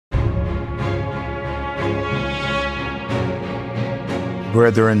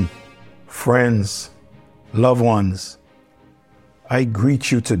Brethren, friends, loved ones, I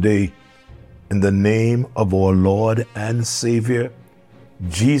greet you today in the name of our Lord and Savior,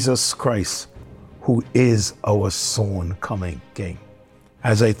 Jesus Christ, who is our soon coming King.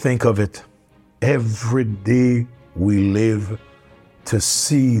 As I think of it, every day we live to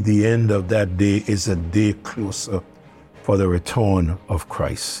see the end of that day is a day closer for the return of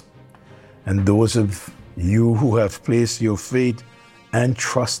Christ. And those of you who have placed your faith and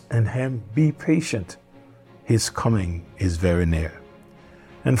trust in Him, be patient. His coming is very near.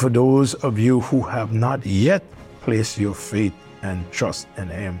 And for those of you who have not yet placed your faith and trust in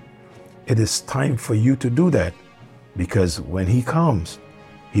Him, it is time for you to do that, because when He comes,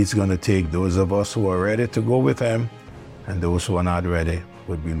 He's going to take those of us who are ready to go with Him, and those who are not ready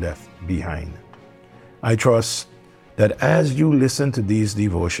will be left behind. I trust that as you listen to these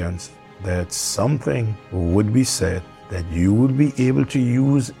devotions, that something would be said that you will be able to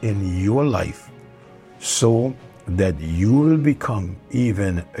use in your life so that you will become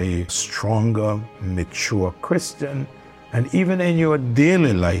even a stronger, mature Christian, and even in your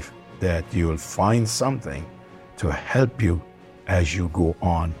daily life that you will find something to help you as you go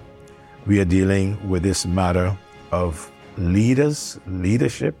on. We are dealing with this matter of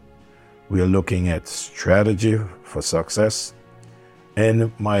leadership. We are looking at strategy for success.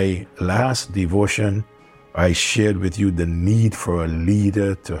 In my last devotion, I shared with you the need for a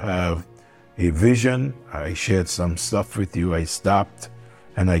leader to have a vision. I shared some stuff with you. I stopped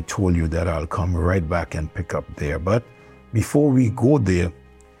and I told you that I'll come right back and pick up there. But before we go there,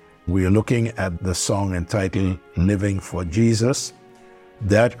 we are looking at the song entitled Living for Jesus.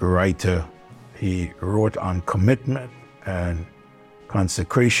 That writer, he wrote on commitment and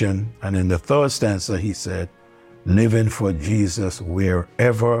consecration. And in the third stanza, he said, living for Jesus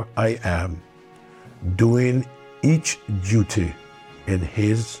wherever I am, doing each duty in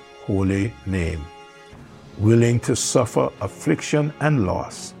His holy name, willing to suffer affliction and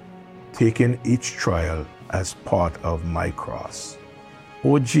loss, taking each trial as part of my cross.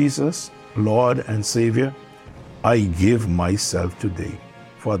 O Jesus, Lord and Savior, I give myself to Thee,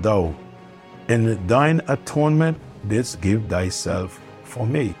 for Thou, in Thine atonement, didst give Thyself for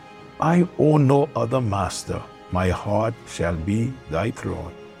me. I own no other master, my heart shall be Thy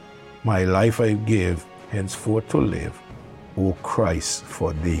throne. My life I give henceforth to live, O Christ,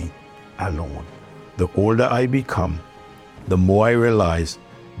 for Thee alone. The older I become, the more I realize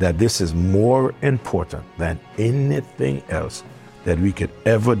that this is more important than anything else that we could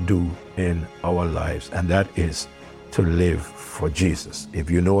ever do in our lives, and that is to live for Jesus. If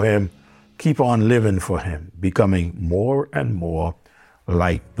you know Him, keep on living for Him, becoming more and more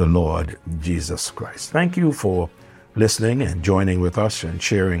like the Lord Jesus Christ. Thank you for listening and joining with us and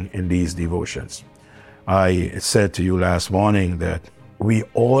sharing in these devotions. I said to you last morning that we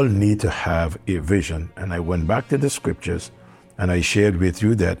all need to have a vision, and I went back to the scriptures and I shared with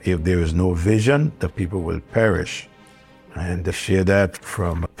you that if there is no vision, the people will perish. And to share that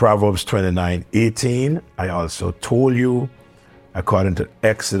from Proverbs 29:18, I also told you, according to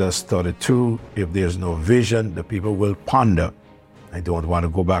Exodus 32, if there's no vision, the people will ponder. I don't want to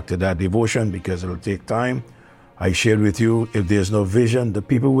go back to that devotion because it'll take time. I shared with you, if there's no vision, the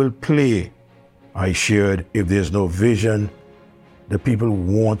people will play. I shared, if there's no vision, the people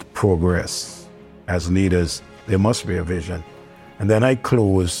won't progress. As leaders, there must be a vision. And then I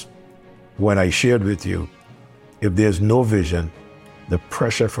close when I shared with you, if there's no vision, the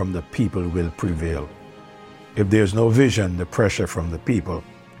pressure from the people will prevail. If there's no vision, the pressure from the people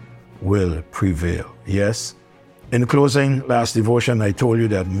will prevail. Yes. In closing, last devotion, I told you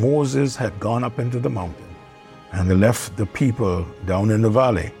that Moses had gone up into the mountain and left the people down in the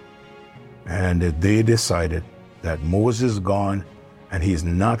valley. And they decided that Moses gone and he's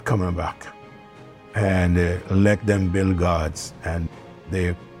not coming back. And let them build gods. And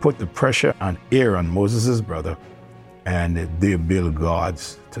they put the pressure on Aaron, Moses' brother, and they build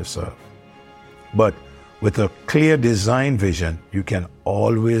gods to serve. But with a clear design vision, you can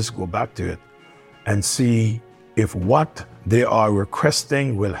always go back to it and see if what they are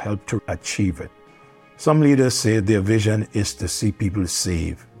requesting will help to achieve it. Some leaders say their vision is to see people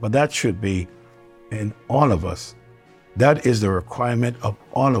saved, but that should be in all of us. That is the requirement of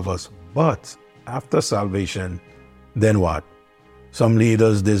all of us. But after salvation, then what? Some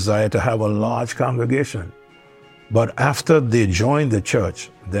leaders desire to have a large congregation. But after they join the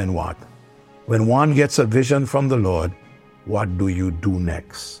church, then what? When one gets a vision from the Lord, what do you do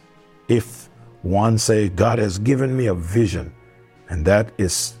next? If one says, God has given me a vision, and that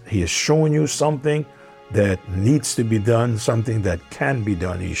is, He has shown you something that needs to be done, something that can be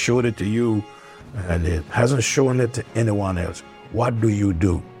done. He showed it to you, and it hasn't shown it to anyone else. what do you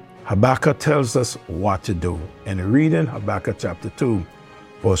do? Habakkuk tells us what to do. And reading Habakkuk chapter 2,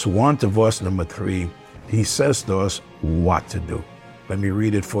 verse 1 to verse number 3, he says to us what to do. Let me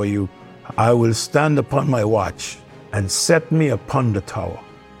read it for you. I will stand upon my watch and set me upon the tower,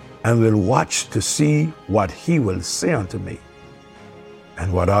 and will watch to see what he will say unto me,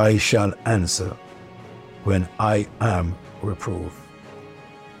 and what I shall answer when I am reproved.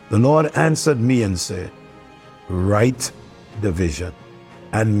 The Lord answered me and said, write the vision,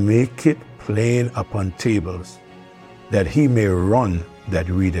 and make it plain upon tables, that he may run that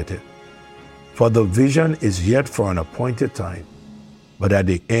readeth it. For the vision is yet for an appointed time, but at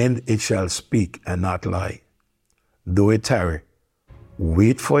the end it shall speak and not lie. Though it tarry,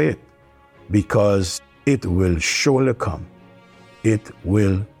 wait for it, because it will surely come. It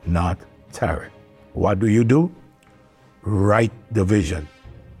will not tarry. What do? Write the vision.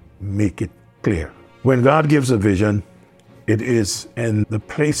 Make it clear. When God gives a vision, it is in the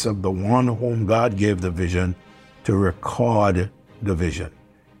place of the one whom God gave the vision to record the vision.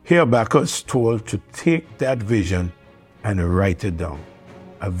 Here Habakkuk is told to take that vision and write it down.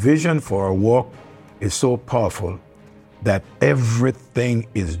 A vision for a work is so powerful that everything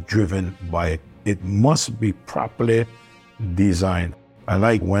is driven by it. It must be properly designed. I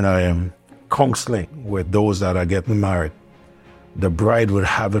like when I am counseling with those that are getting married. The bride would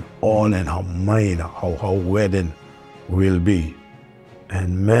have it all in her mind, how her wedding will be.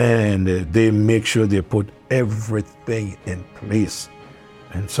 And man, they make sure they put everything in place.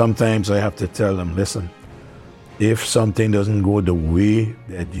 And sometimes I have to tell them, listen, if something doesn't go the way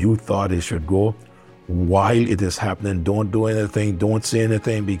that you thought it should go, while it is happening, don't do anything, don't say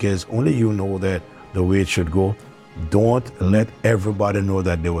anything, because only you know that the way it should go. Don't let everybody know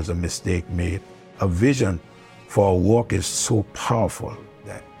that there was a mistake made. A vision for a work is so powerful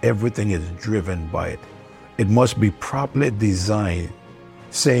that everything is driven by it. It must be properly designed,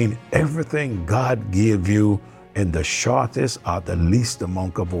 saying everything God gave you in the shortest or the least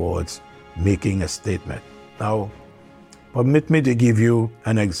amount of words, making a statement. Now, permit me to give you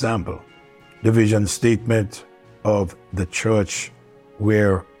an example. The vision statement of the church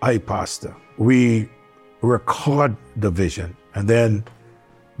where I pastor. We record the vision, and then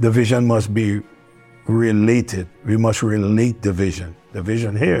the vision must be related. We must relate the vision. The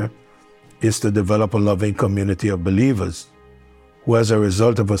vision here is to develop a loving community of believers who, as a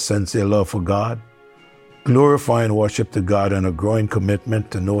result of a sincere love for God, glorify and worship to God, and a growing commitment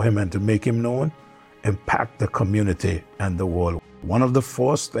to know Him and to make Him known, impact the community and the world. One of the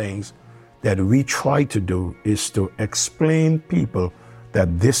first things that we try to do is to explain people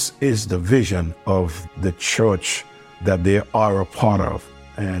that this is the vision of the church that they are a part of.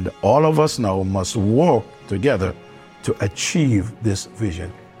 And all of us now must work together to achieve this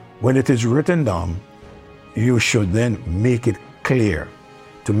vision. When it is written down, you should then make it clear.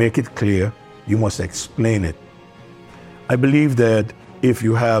 To make it clear, you must explain it. I believe that if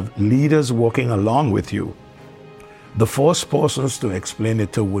you have leaders working along with you, the first persons to explain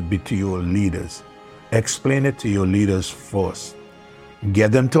it to would be to your leaders. Explain it to your leaders first.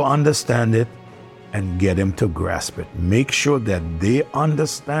 Get them to understand it and get them to grasp it. Make sure that they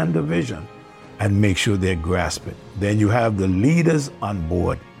understand the vision and make sure they grasp it. Then you have the leaders on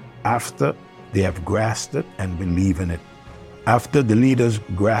board after they have grasped it and believe in it. After the leaders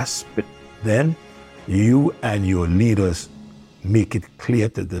grasp it, then you and your leaders make it clear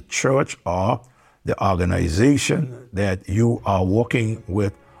to the church or the organization that you are working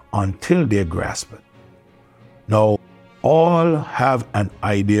with until they grasp it. Now, all have an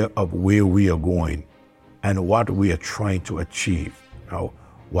idea of where we are going and what we are trying to achieve. Now,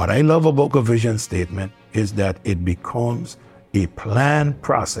 what I love about a vision statement is that it becomes a planned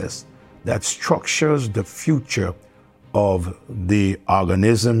process that structures the future of the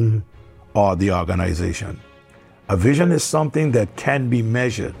organism or the organization. A vision is something that can be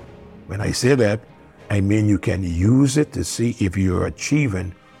measured. When I say that, I mean you can use it to see if you're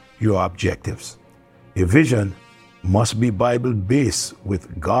achieving your objectives. A vision must be Bible-based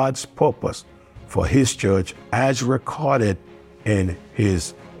with God's purpose for His church as recorded in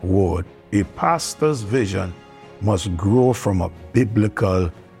His Word. A pastor's vision must grow from a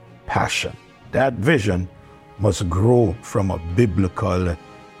biblical passion. That vision must grow from a biblical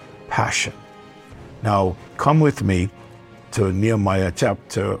passion. Now, come with me to Nehemiah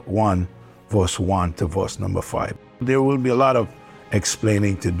chapter 1, verse 1 to verse number 5. There will be a lot of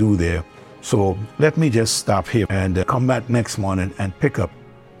explaining to do there. So let me just stop here and come back next morning and pick up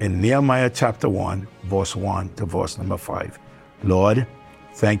in Nehemiah chapter 1, verse 1 to verse number 5. Lord,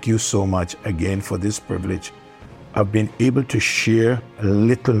 thank you so much again for this privilege. I've been able to share a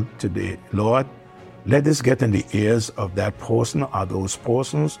little today. Lord, Let this get in the ears of that person or those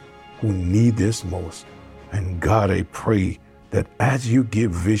persons who need this most. And God, I pray that as you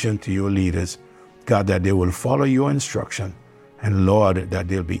give vision to your leaders, God, that they will follow your instruction. And Lord, that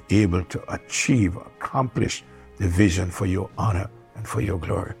they'll be able to accomplish the vision for your honor and for your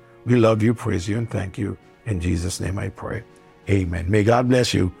glory. We love you, praise you, and thank you. In Jesus' name I pray. Amen. May God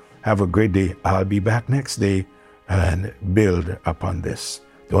bless you. Have a great day. I'll be back next day and build upon this.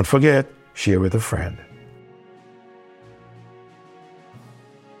 Don't forget, share with a friend.